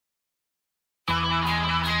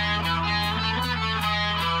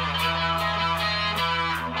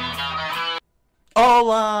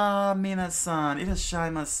Hola, 皆さん、いらっしゃ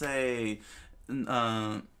いませ。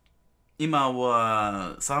今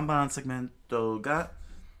は3番セグメントが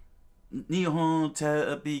日本テ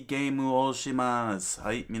レビゲームをします。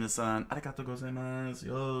はい、皆さん、ありがとうございます。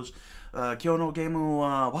よし。今日のゲーム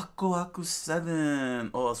はワクワク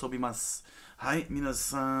7を遊びます。はい、皆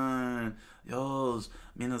さん、よし。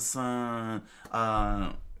皆さん、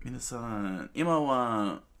皆さん、今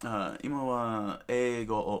は英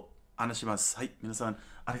語を話します。はい、皆さん、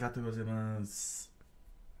ありがとうございます。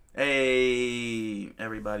Hey,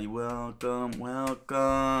 everybody, welcome,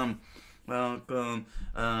 welcome, welcome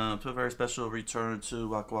to a very special return to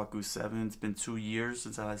Waku Waku 7. It's been 2 years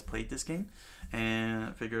since I last played this game, and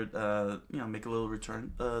I figured, make a little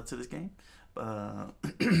return to this game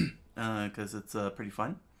because it's pretty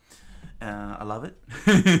fun. I love it.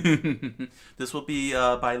 This will be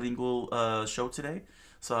a bilingual show today,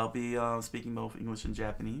 so I'll be speaking both English and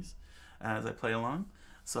Japanese as I play along.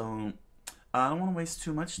 So I don't want to waste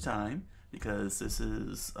too much time because this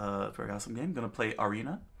is a very awesome game. I'm gonna play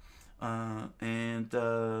Arena and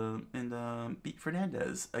beat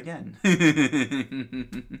Fernandez again.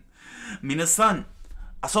 皆さん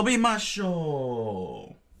遊びまし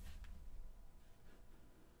ょ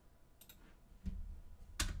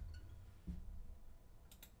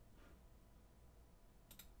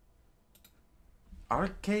う。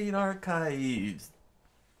Arcade Archives.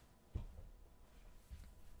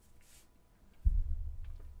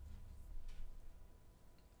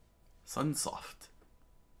 Sunsoft.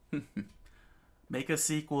 Make a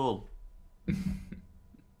sequel.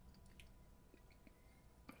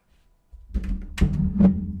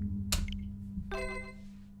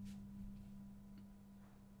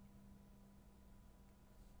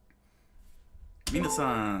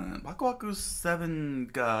 Minasan, Waku Waku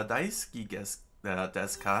 7が大好きです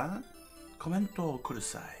か？コメントをくだ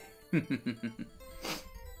さい。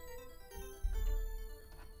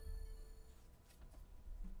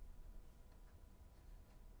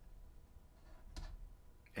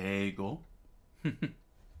英語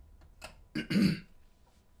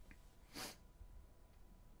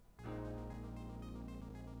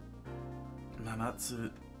7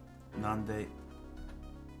つなんで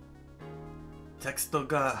テクスト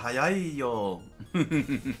が早いよ。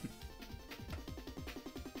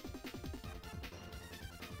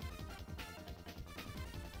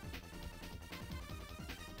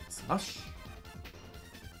スラッシュ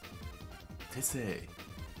テセ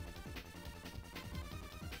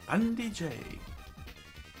アンディジェイ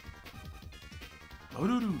ロ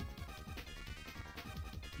ルル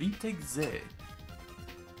リンテグゼ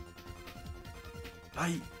ラ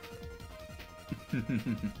イ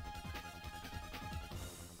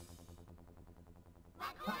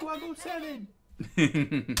ワクワク7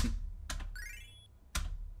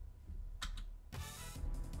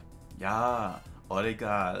いやー、俺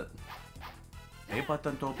が A バ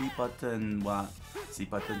トンと B バトンは C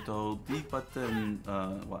バトンと D バトン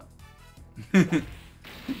は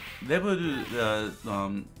レベル上、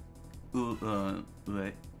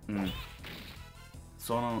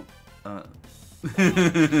そのあ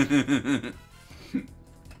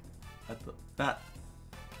と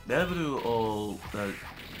レベルを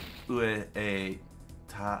上へ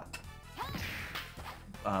た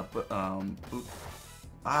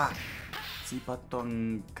C バト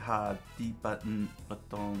ンか D バト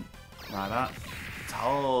ンなら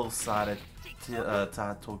倒され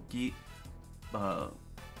たとき分か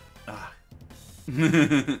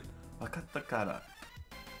ったから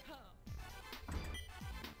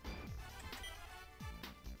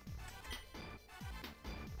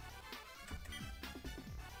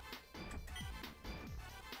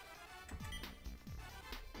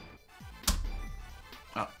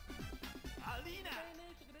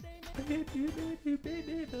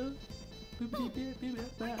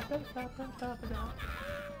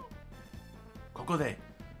ここで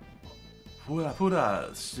ふらふら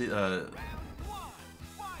し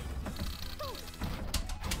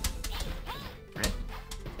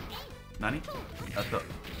何あと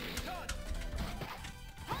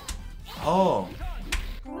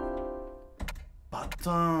バ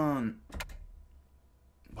トン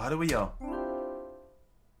What do we go?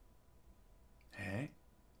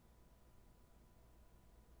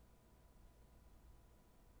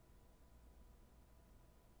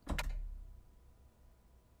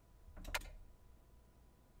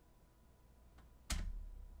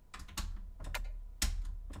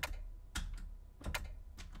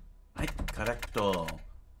 Correcto.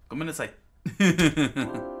 ごめんなさい。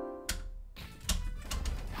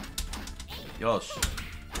よし。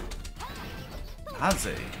な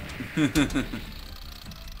ぜ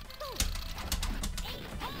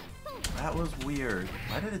That was weird.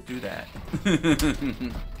 Why did it do that?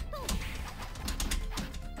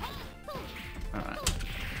 Alright.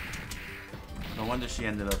 No wonder she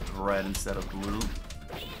ended up red instead of blue.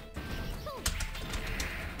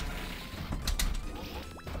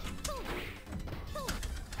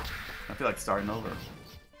 I feel like starting over.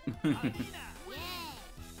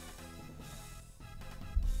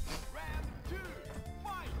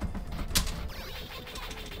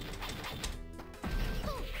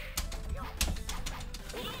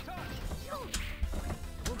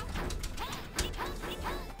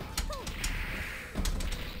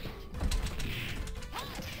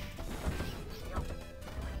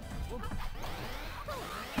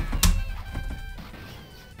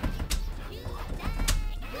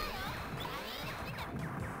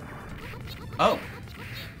 Oh.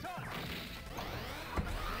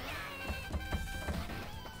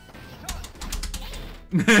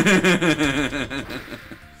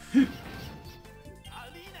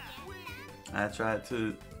 I tried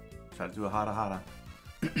to do a hara hara.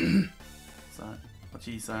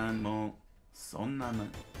 Coqui-san mo sonna na.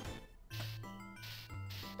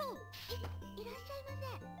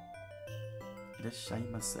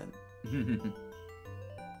 Irasshaimasen.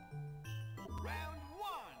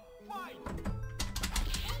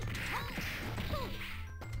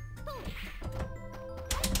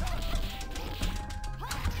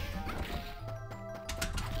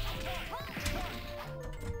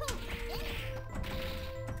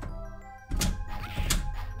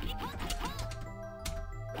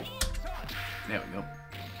 There we go.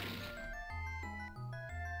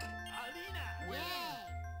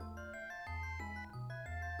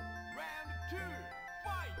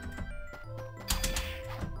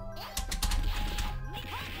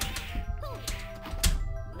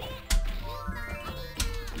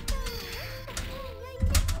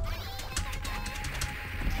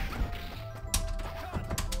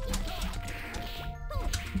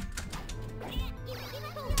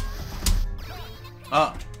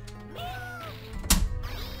 Ah.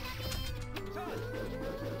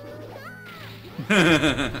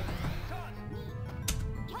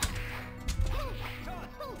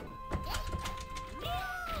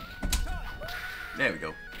 There we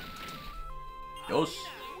go. Yosh.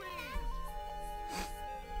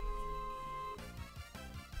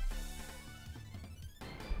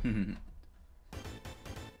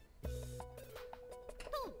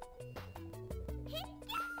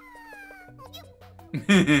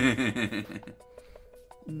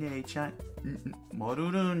 Ne-chan,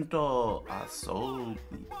 Morurun to asobi.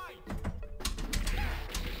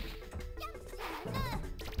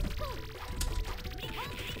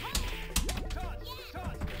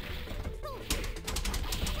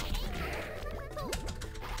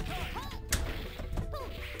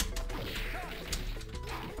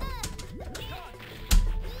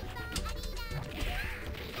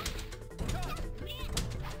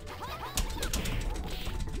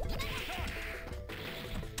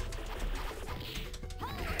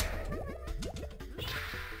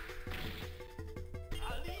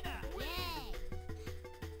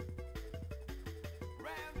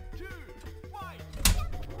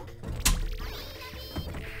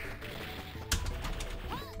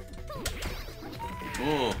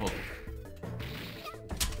 Oh.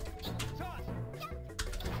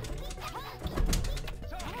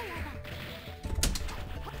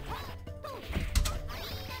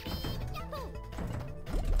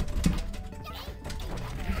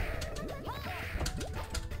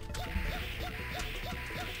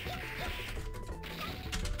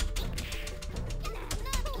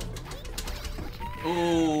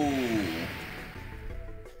 Oh.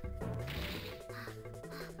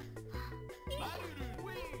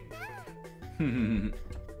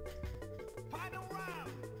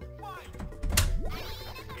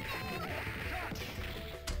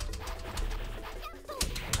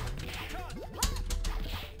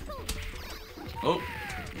 Oh.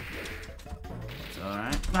 It's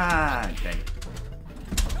alright. Ah, okay.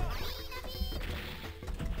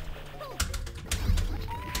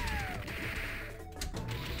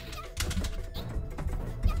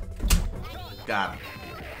 Got him.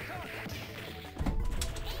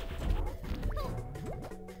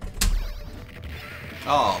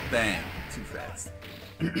 Oh, bang. Too fast.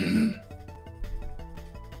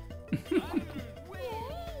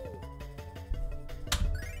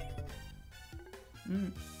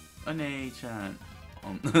 Ane-chan.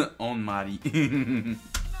 On Mari.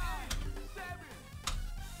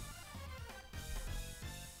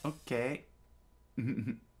 Okay.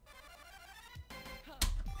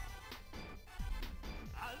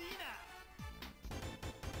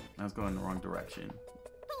 I was going the wrong direction.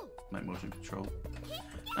 my motion control.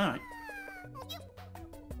 Alright.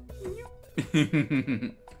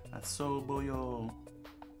 Aso boyo.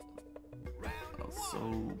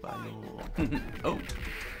 Aso bayo. Oh.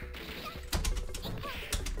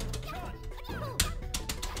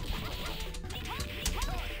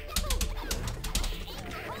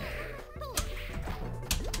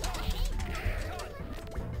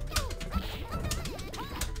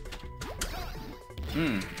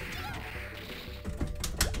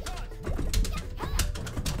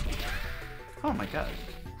 Oh my god.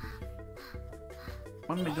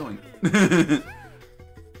 What am I doing?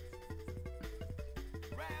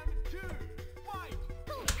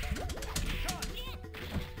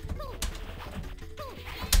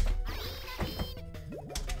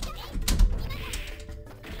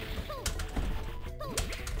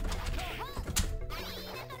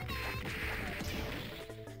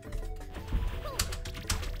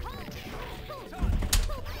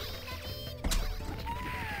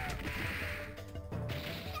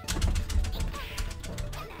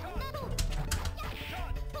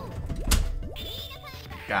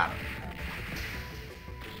 Got him.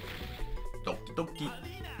 Doki doki.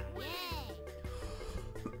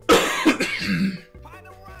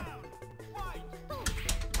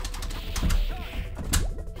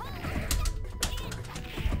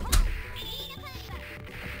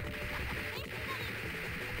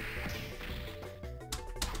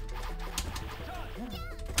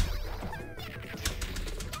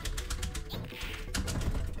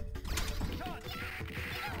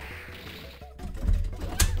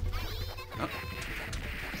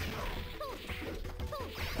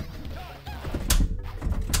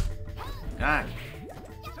 Ah.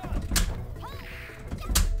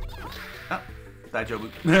 Ah, 大丈夫。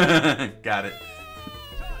Got it.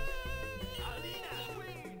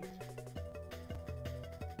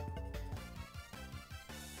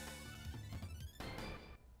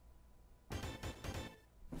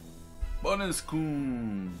 Bonus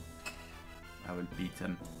Kun. I will beat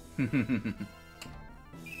him.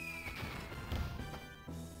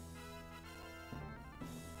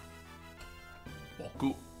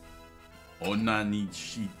 僕女に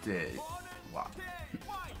しては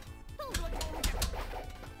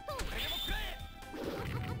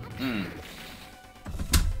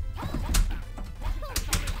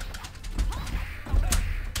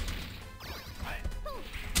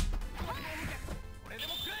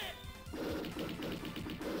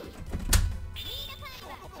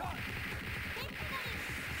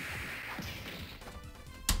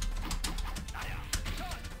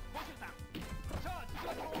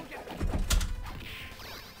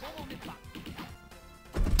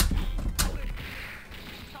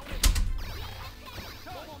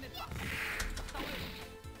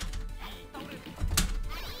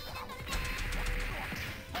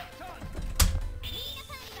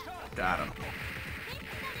Got him.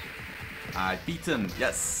 I beat him.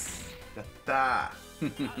 Yes. やった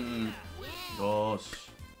ー。よー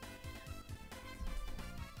し。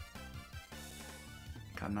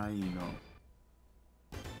かないの。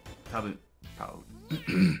多分。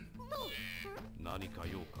何か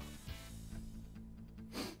用か。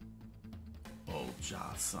お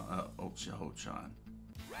茶さん、お茶おちゃん。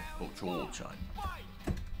おちょうちゃん。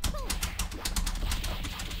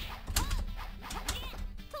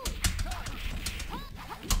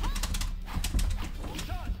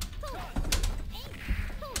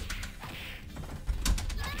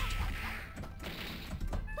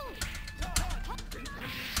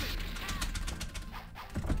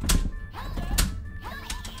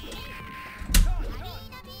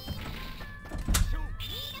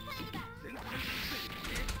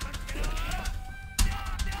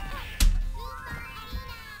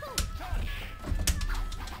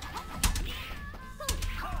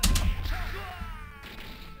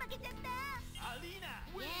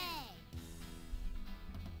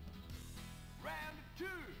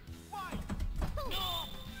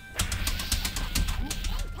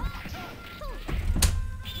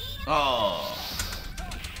Oh.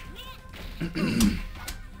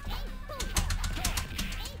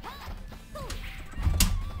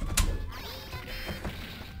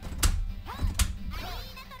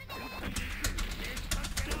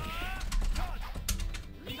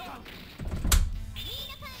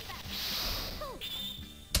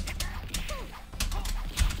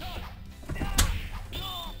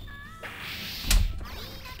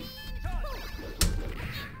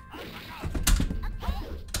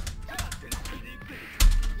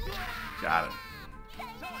 Got it.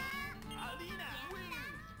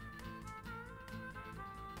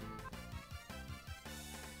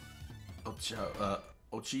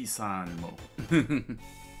 Ochi-san も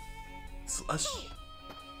Slush.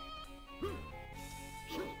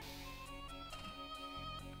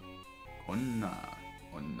 Onna.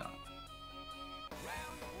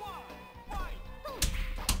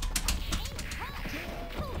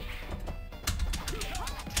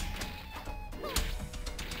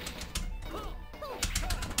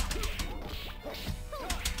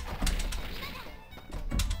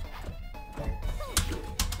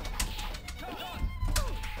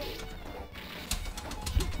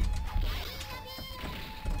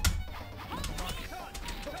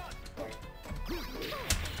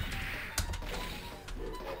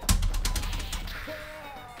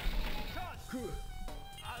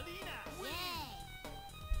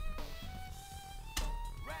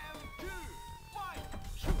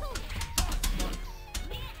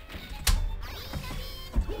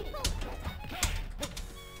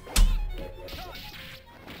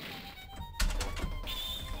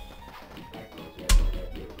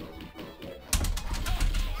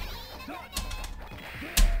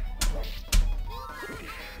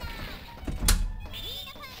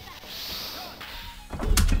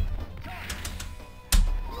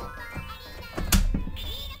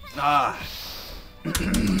 Ah.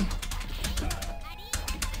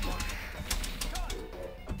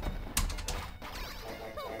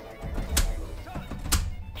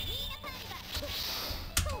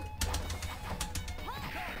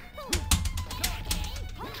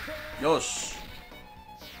 Yosh.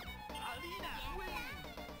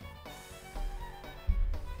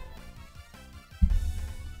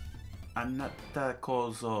 Anatta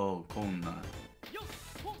kozo konna.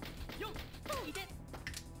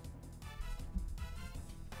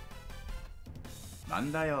 なん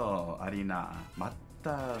だよ、アリーナ。まっ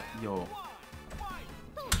たよ。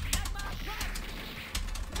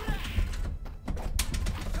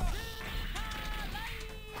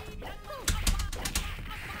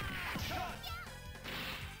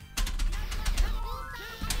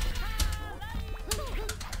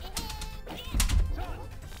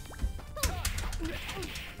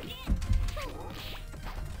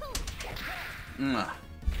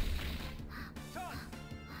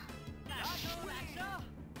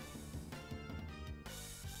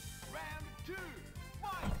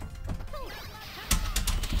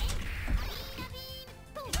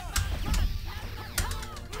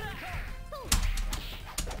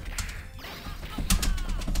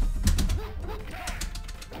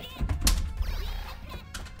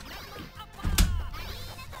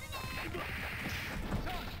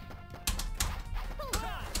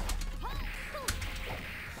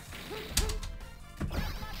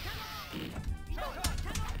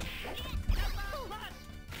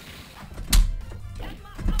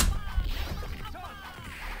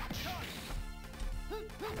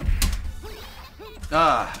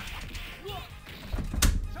Ah.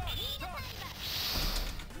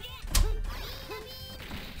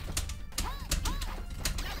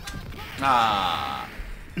 Ah.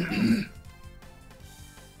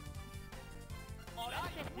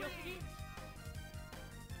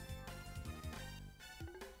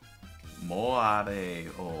 Moare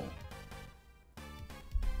o.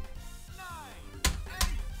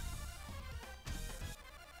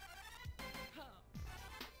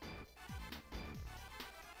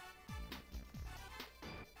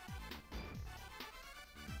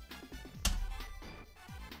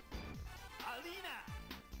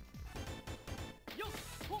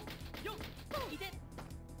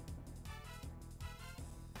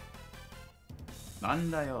な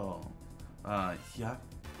んだよ。あ、百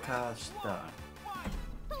科した。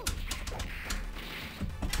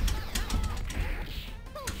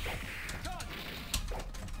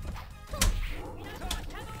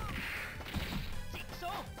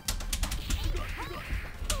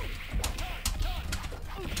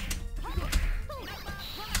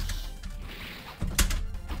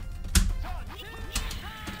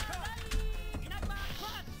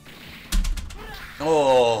お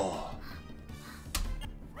お。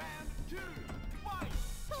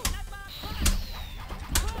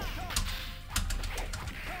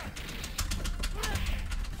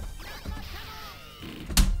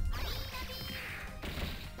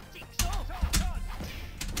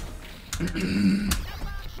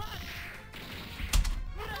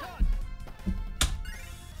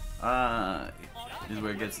This is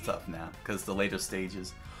where it gets tough now, because the later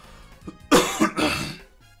stages.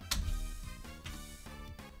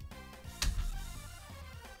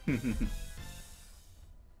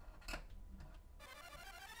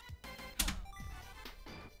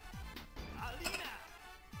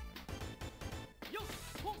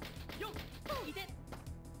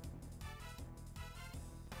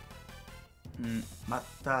 ま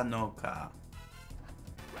たのか。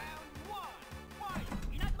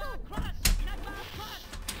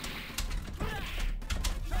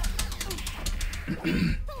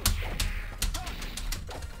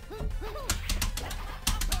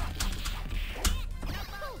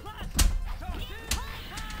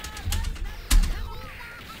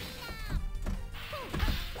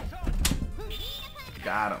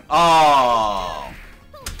Got him. Oh!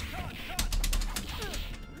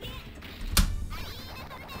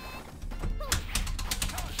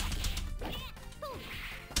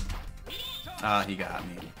 Ah, he got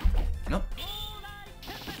me. Nope.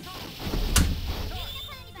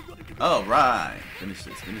 All right. Finish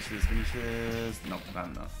this, finish this, finish this. Nope, not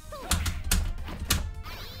enough.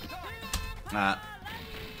 Ah.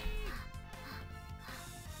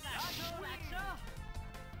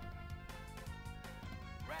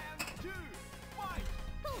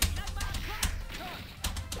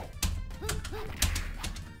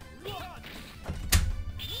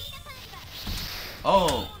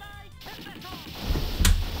 Oh!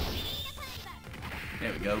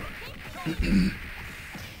 There we go.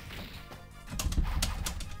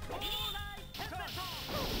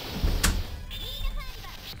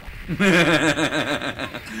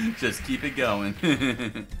 Just keep it going.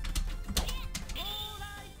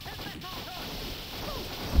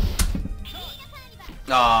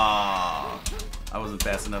 Ah, I wasn't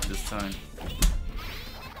fast enough this time.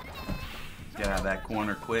 Get out of that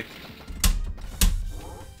corner quick.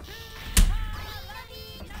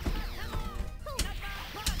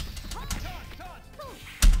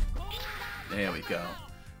 There we go.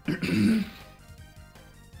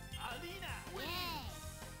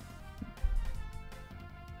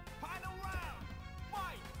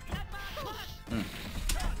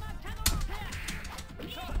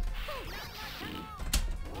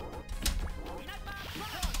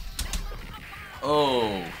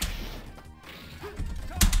 Oh.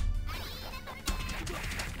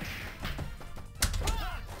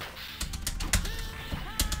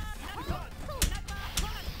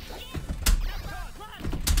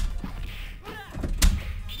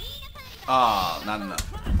 Ah, not enough.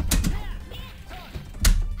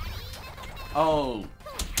 Oh.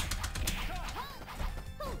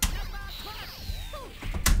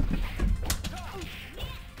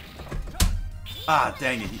 Ah,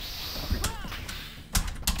 dang it.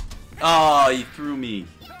 Oh, he threw me.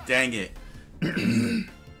 Dang it.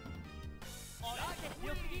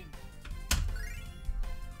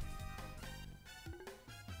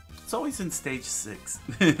 It's always in stage 6.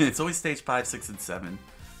 It's always stage 5, 6, and 7.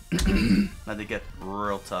 Now they get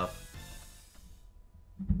real tough.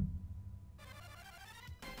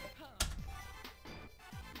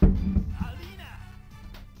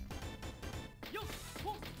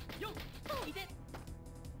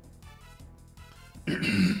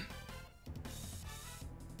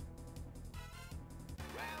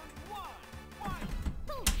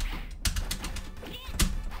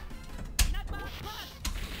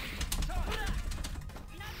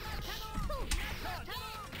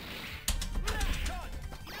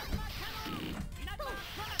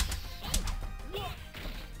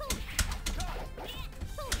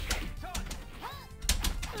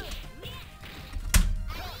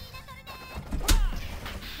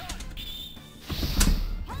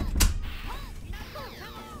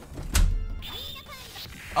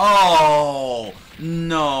 Oh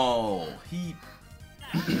no, he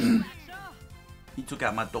took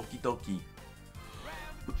out my Doki Doki.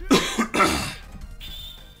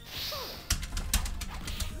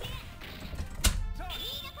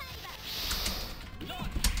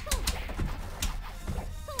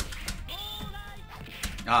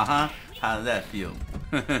 Uh-huh. How did that feel?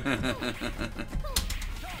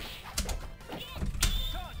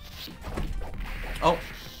 Oh.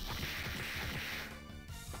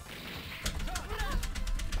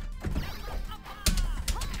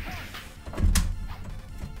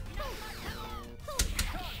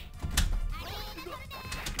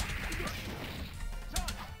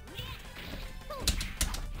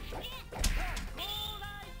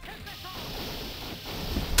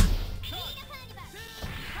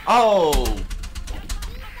 Oh!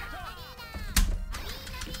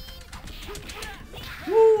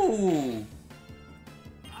 Woo!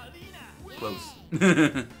 Close.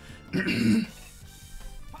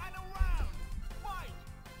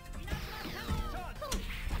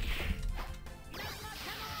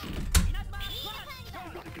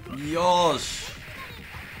 Yosh!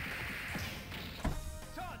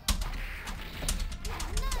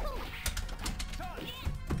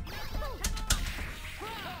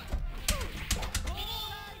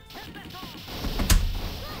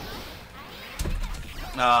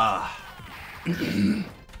 Ah.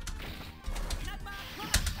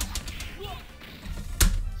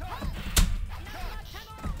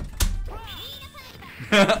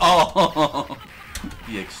 Oh,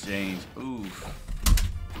 the exchange. Oof.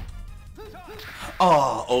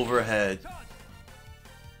 Oh, overhead.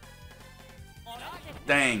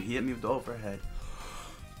 Dang, he hit me with the overhead.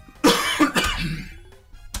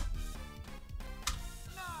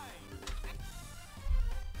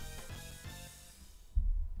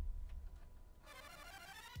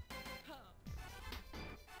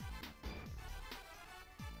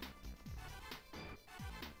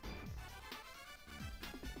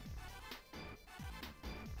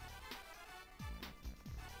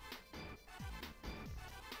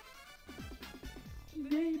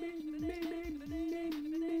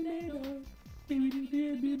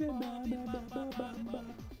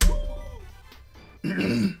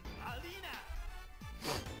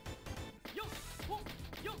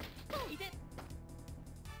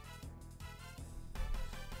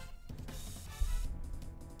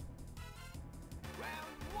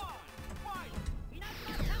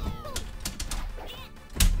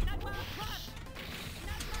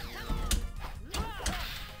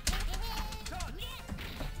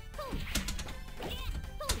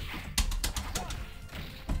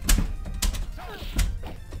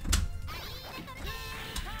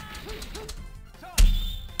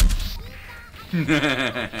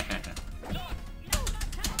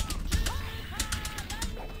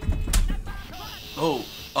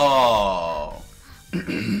 Oh.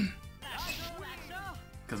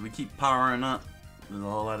 Because we keep powering up. There's a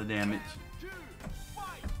whole lot of damage.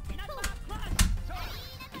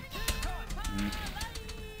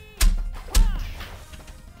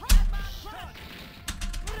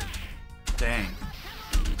 Dang.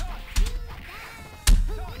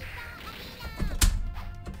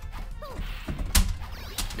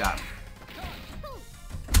 Got him.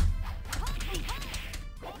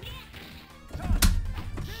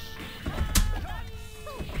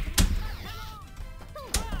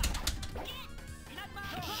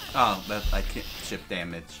 Oh, that I can't ship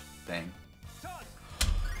damage. Dang.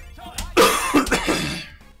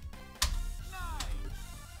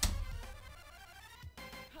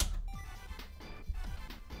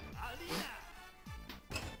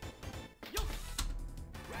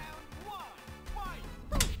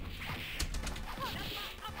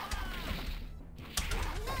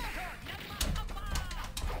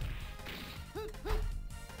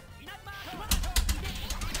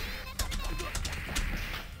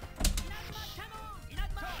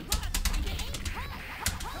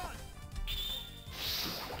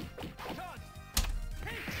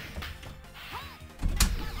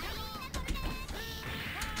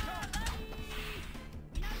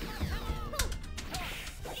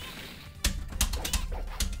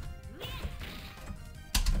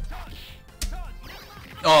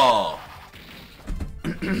 Oh.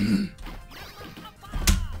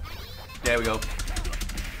 There we go.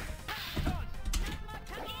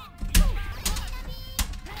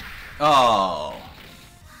 Oh.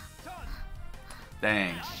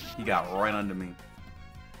 Dang. He got right under me.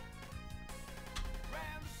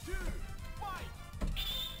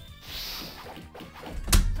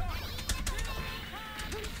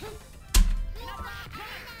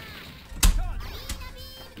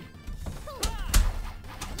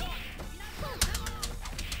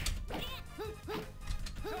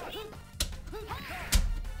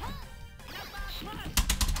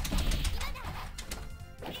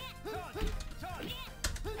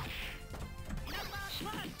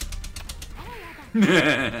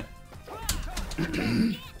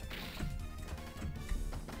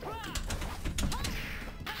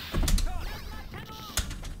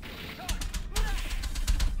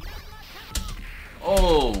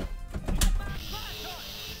 Oh.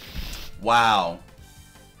 Wow.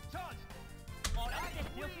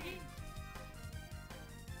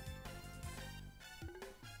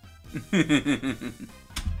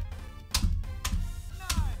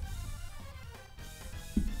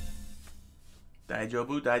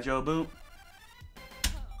 Daijobu, Daijobu.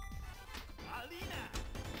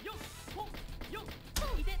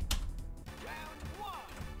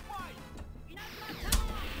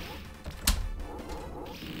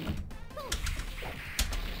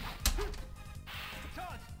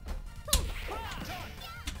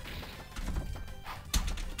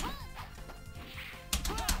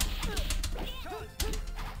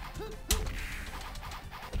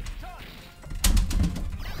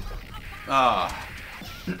 Ah,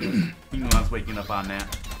 you knew I was waking up on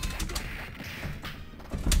that.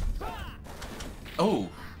 Oh,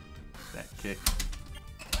 that kick.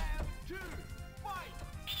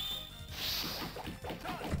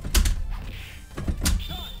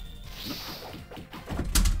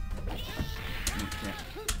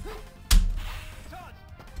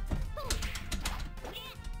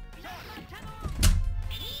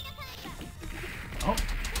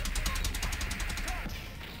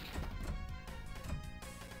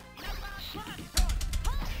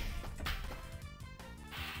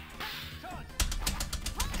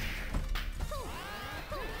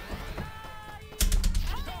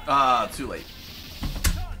 Ah, too late.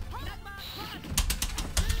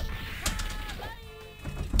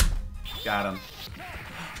 Got him.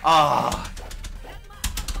 Ah.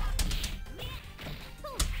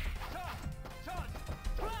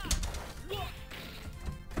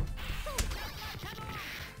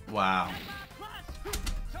 Wow.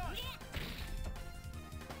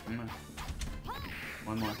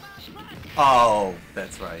 One more. Oh,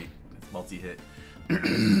 that's right. It's multi-hit.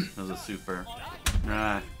 That was a super.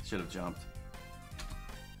 Ah, should have jumped.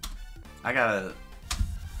 I gotta...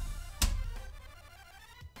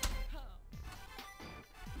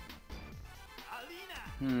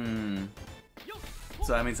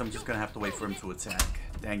 So that means I'm just gonna have to wait for him to attack.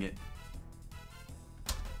 Dang it.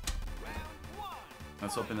 I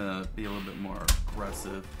was hoping to be a little bit more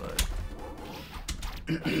aggressive, but...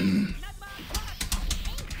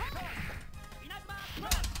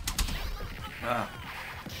 ah.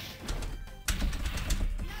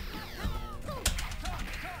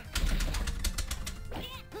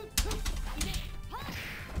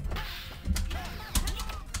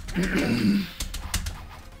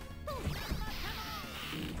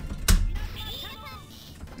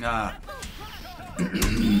 Ah.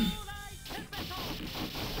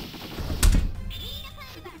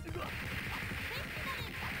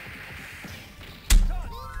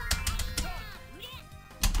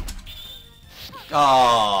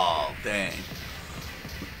 Oh, dang.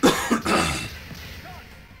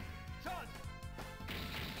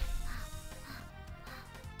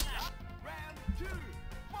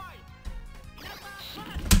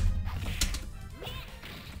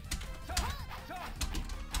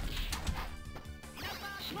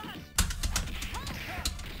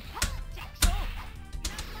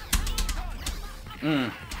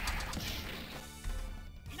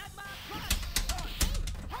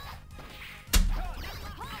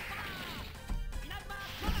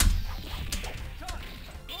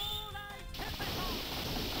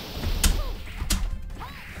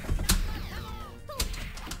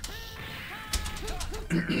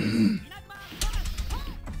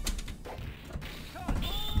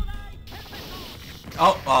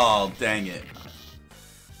 Oh, dang it.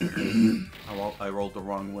 I rolled the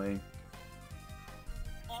wrong way.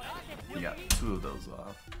 You got 2 of those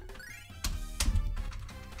off.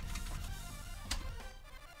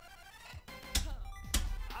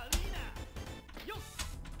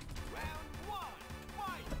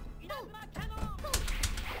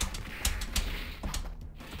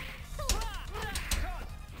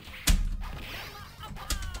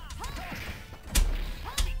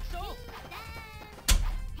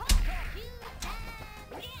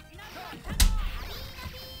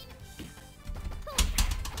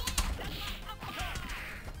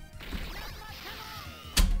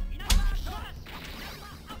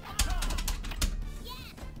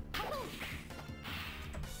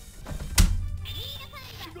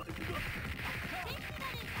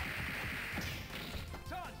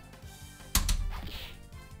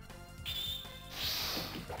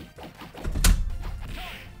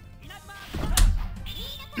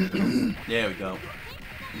 There we go.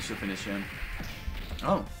 You should finish him.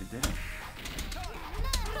 Oh, it didn't.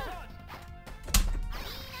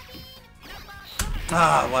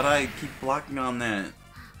 Ah, why'd I keep blocking on that?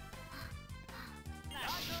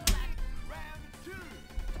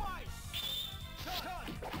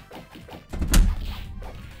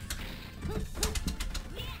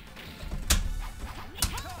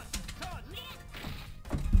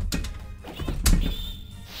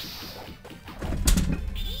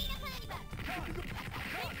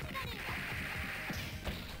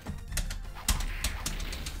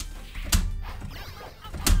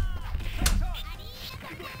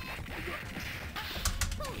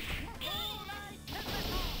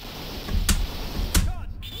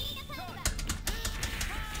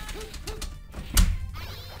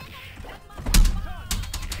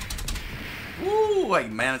 I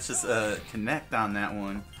managed to connect on that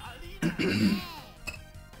one.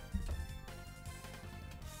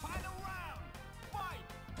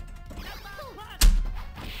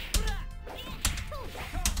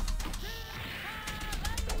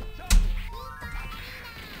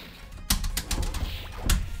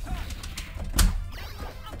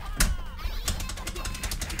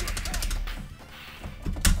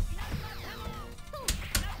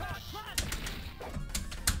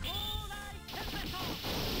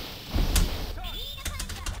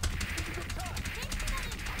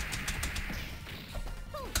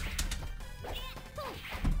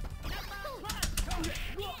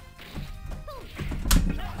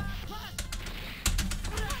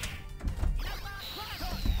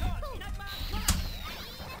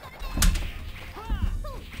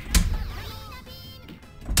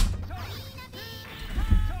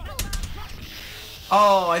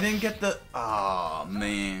 Oh, I didn't get the... Oh,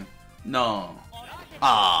 man. No.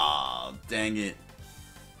 Oh, dang it.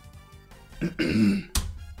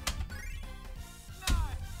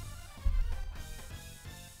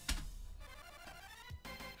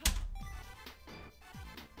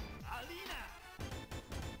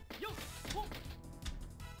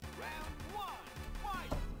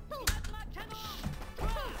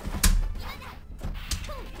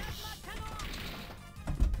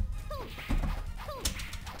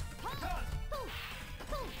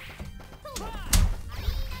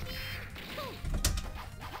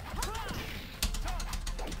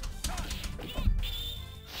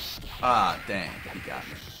 Ah, dang. He got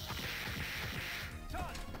me.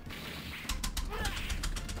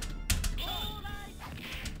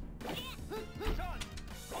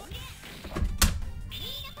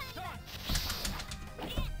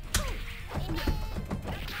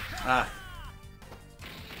 Ah.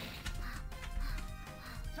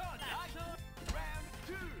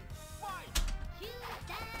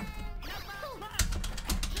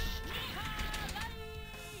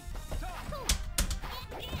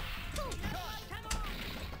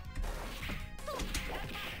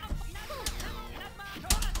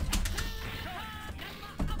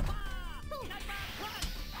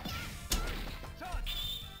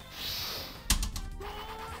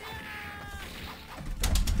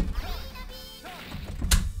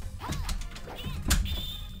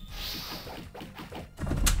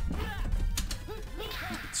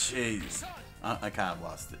 Jeez. I kind of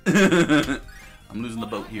lost it. I'm losing the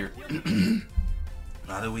boat here.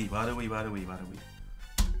 Why do we?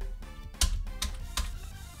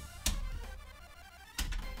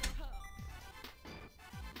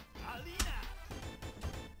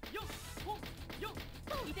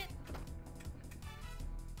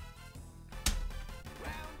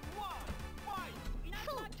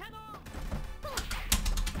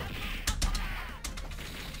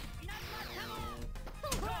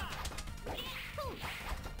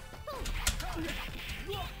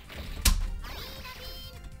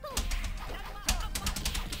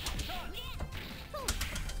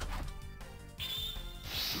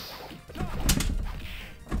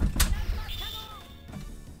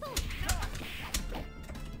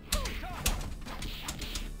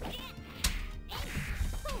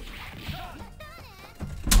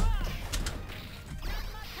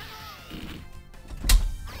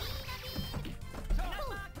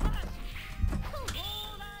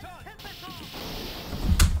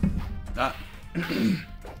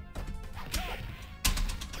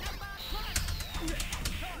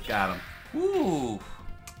 Got him. Woo!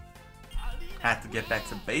 Have to get back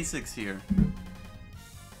to basics here.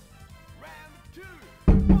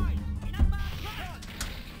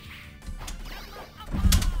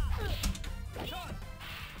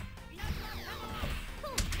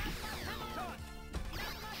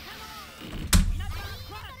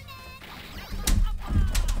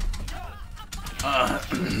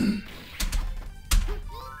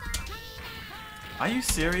 Are you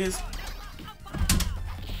serious?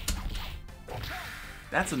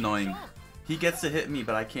 That's annoying. He gets to hit me,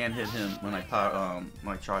 but I can't hit him when I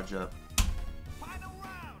when I charge up.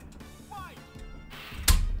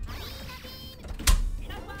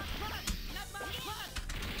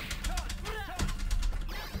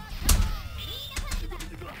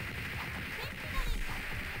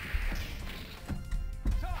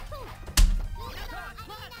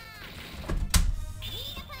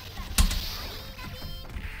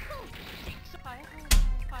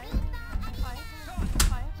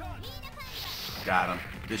 Got him.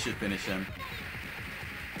 This should finish him.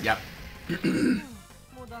 Yep.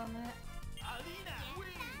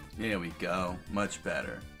 There we go. Much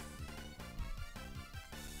better.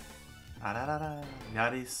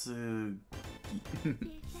 Yarisugi.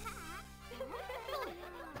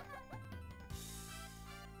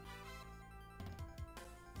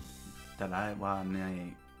 Tarai wa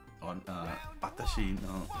ne watashi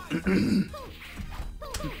no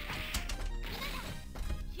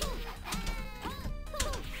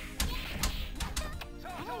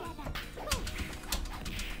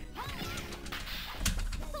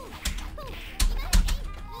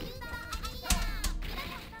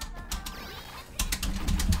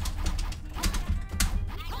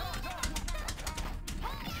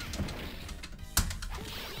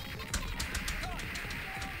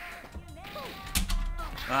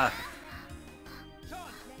Ah.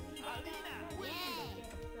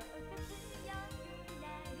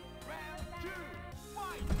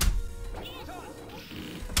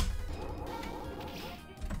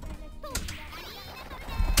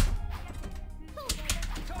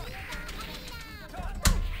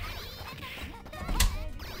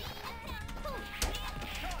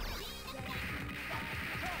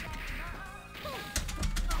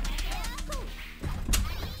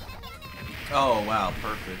 Oh wow,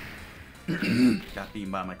 perfect. Got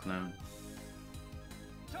beaten by my clone.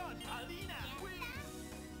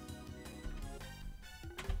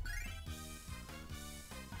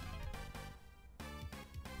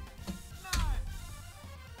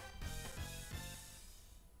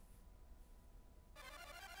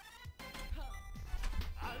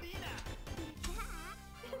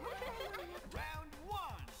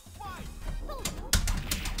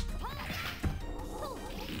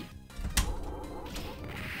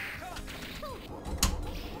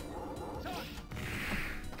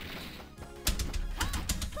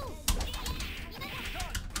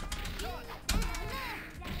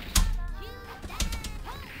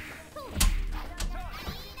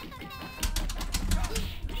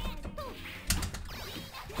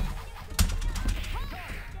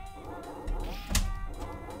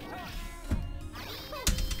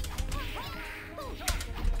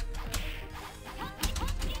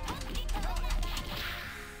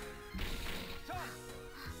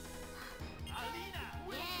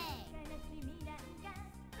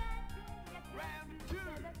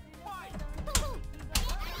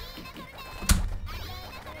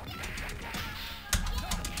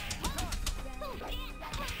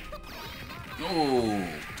 Oh.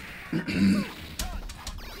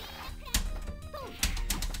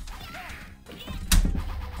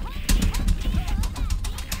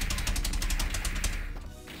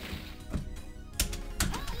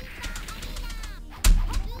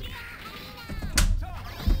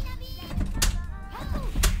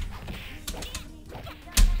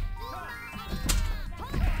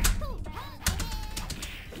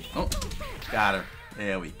 Oh, got her.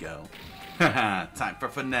 There we go. Time for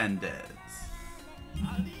Fernandez.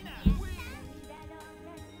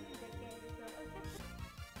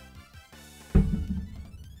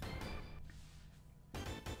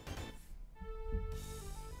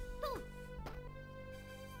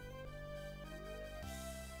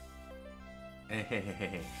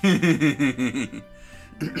 Hey.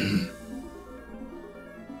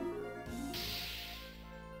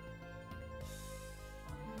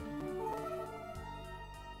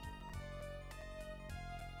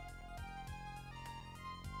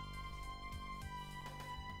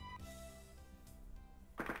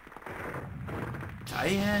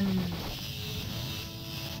 Dayan.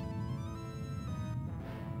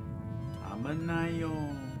 Tama na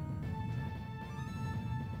yun.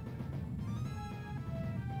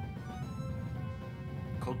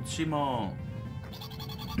 Kochi mo.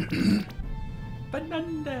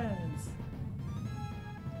 Fernandez.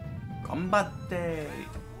 Combate.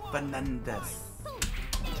 Fernandez.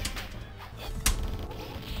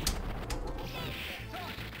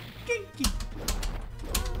 Genki.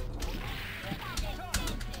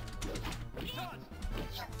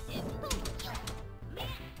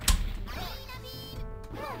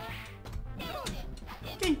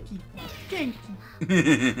 Genki.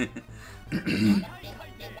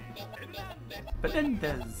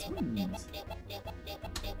 Fernandez wins.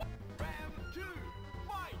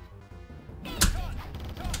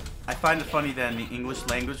 I find it funny that in the English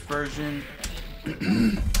language version,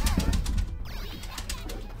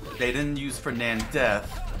 they didn't use Fernandez.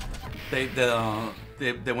 They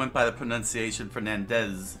went by the pronunciation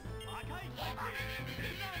Fernandez.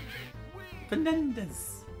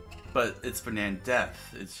 Fernandez. But it's Fernandez.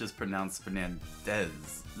 It's just pronounced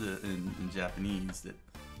Fernandez in Japanese.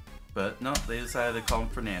 But no, they decided to call him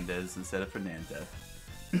Fernandez instead of Fernandez.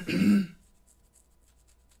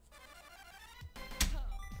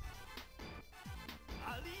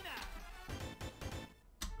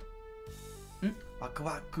 Waku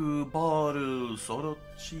waku ball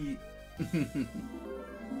sorochi.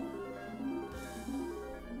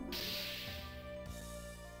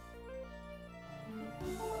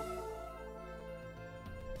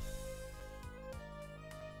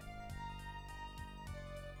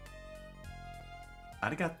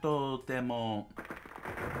 Arigato, でも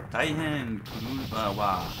大変来る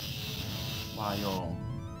わよ。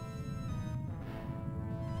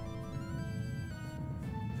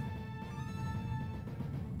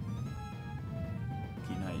来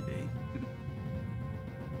ないで。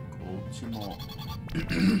こっちも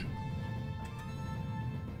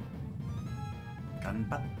頑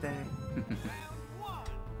張って。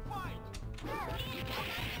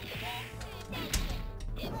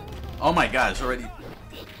Oh my gosh, already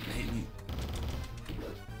hate me.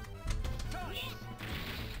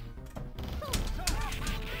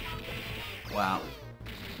 Wow.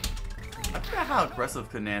 I forgot how aggressive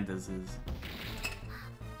Fernandez is.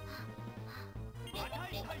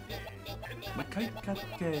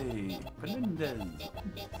 Makaikake Fernandez.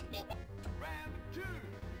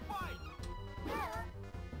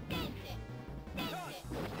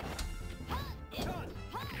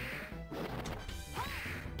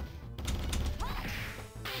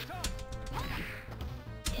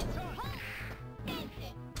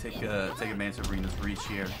 take advantage of Rina's reach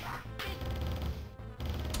here.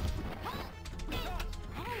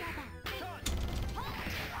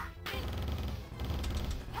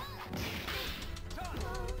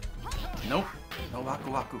 Nope, no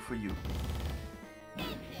waku waku for you.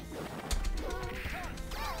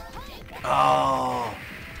 Oh.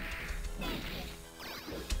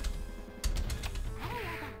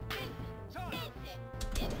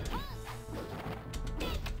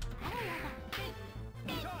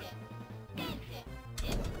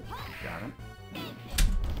 Got him.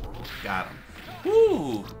 Got him.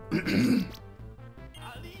 Woo!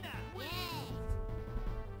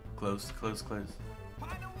 Close, close, close.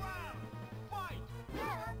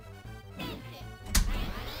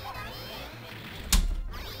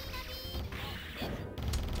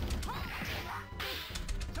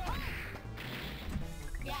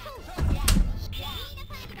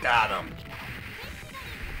 Got him.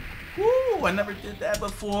 Woo! I never did that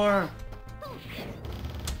before.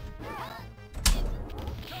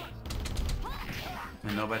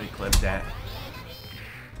 And nobody clipped that.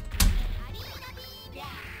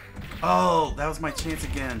 Oh, that was my chance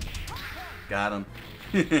again. Got him.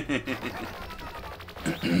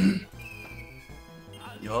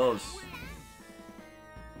 Yosh.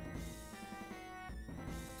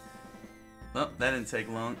 Well, that didn't take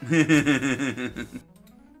long.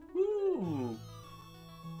 Woo.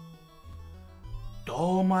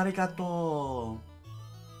 Domo arigato.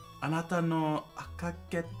 Anata no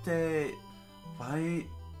akakete fai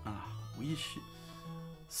wish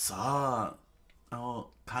sa o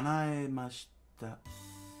kanaemashita.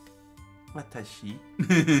 Watashi.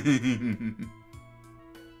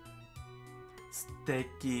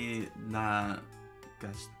 Suteki na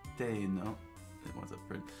ga shite no. It was a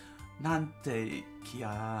print. Nante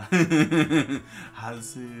kia.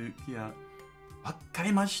 Hazu kia.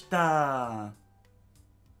 Wakarimashita.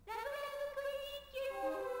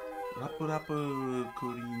 Rapu rapu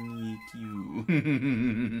kuri ni kiu.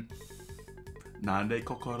 Nande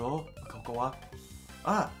kokoro? Koko wa?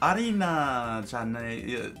 Ah, Areena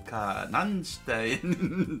janai ka. Nan shite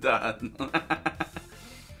n da?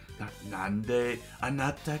 Nande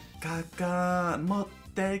anata ka ga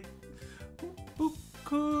motte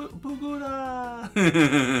bugura.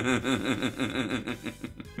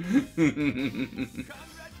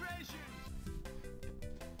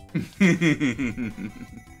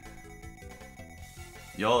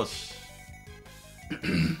 Yosh.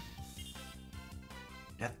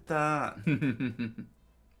 Yatta.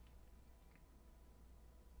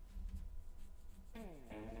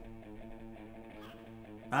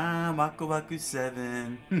 Ah, Waku Waku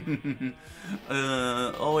 7.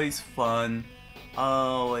 Always fun.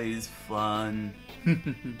 Always fun.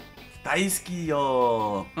 Daisuki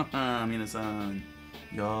yo. Minasan.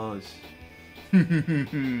 Yosh.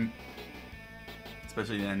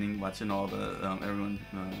 Especially the ending, watching all the everyone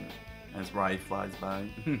as Rai flies by.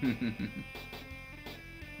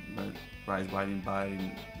 But Rai's riding by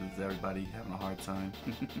and there's everybody having a hard time.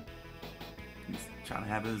 He's trying to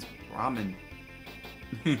have his ramen.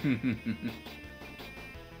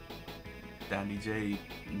 Dandy J,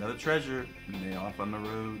 another treasure, and they off on the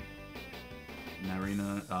road. And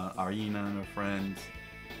Areena and her friends,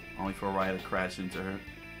 only for Rai to crash into her.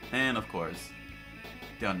 And of course,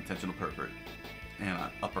 the unintentional pervert. And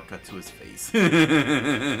an uppercut to his face. Cursing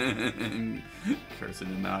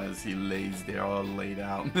him out as he lays there all laid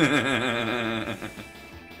out.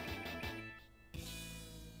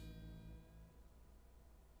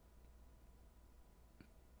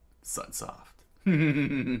 Sunsoft.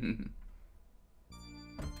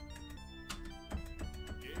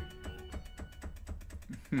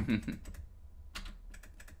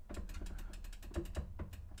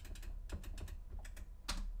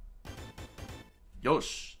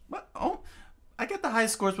 Yosh. What? Oh, I get the high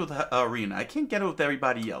scores with Areena. I can't get it with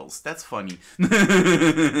everybody else. That's funny.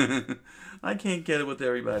 I can't get it with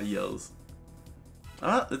everybody else.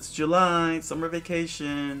 Ah, it's July. Summer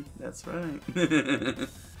vacation. That's right.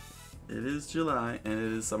 It is July, and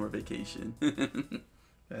it is summer vacation.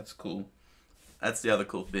 That's cool. That's the other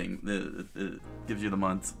cool thing. It gives you the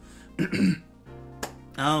months.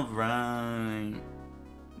 Alright.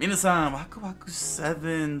 Minasan, Waku Waku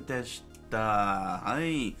 7 deshita.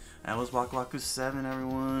 Hi, that was Waku Waku 7,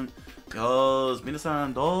 everyone. Yo,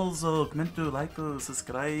 minasan, dozo, commento, like,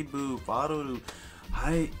 subscribe, follow.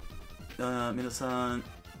 Hi, minasan,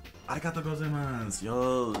 arigatou gozaimasu.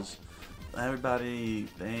 Yo, everybody,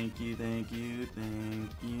 thank you, thank you,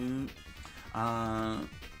 thank you.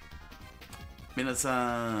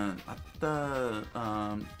 Minasan, atta,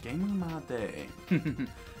 game made.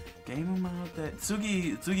 ゲームまで。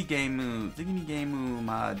次ゲーム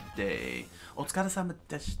まで。お疲れ様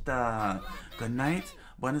でした。Good night,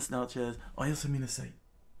 buenas noches, おやすみなさい。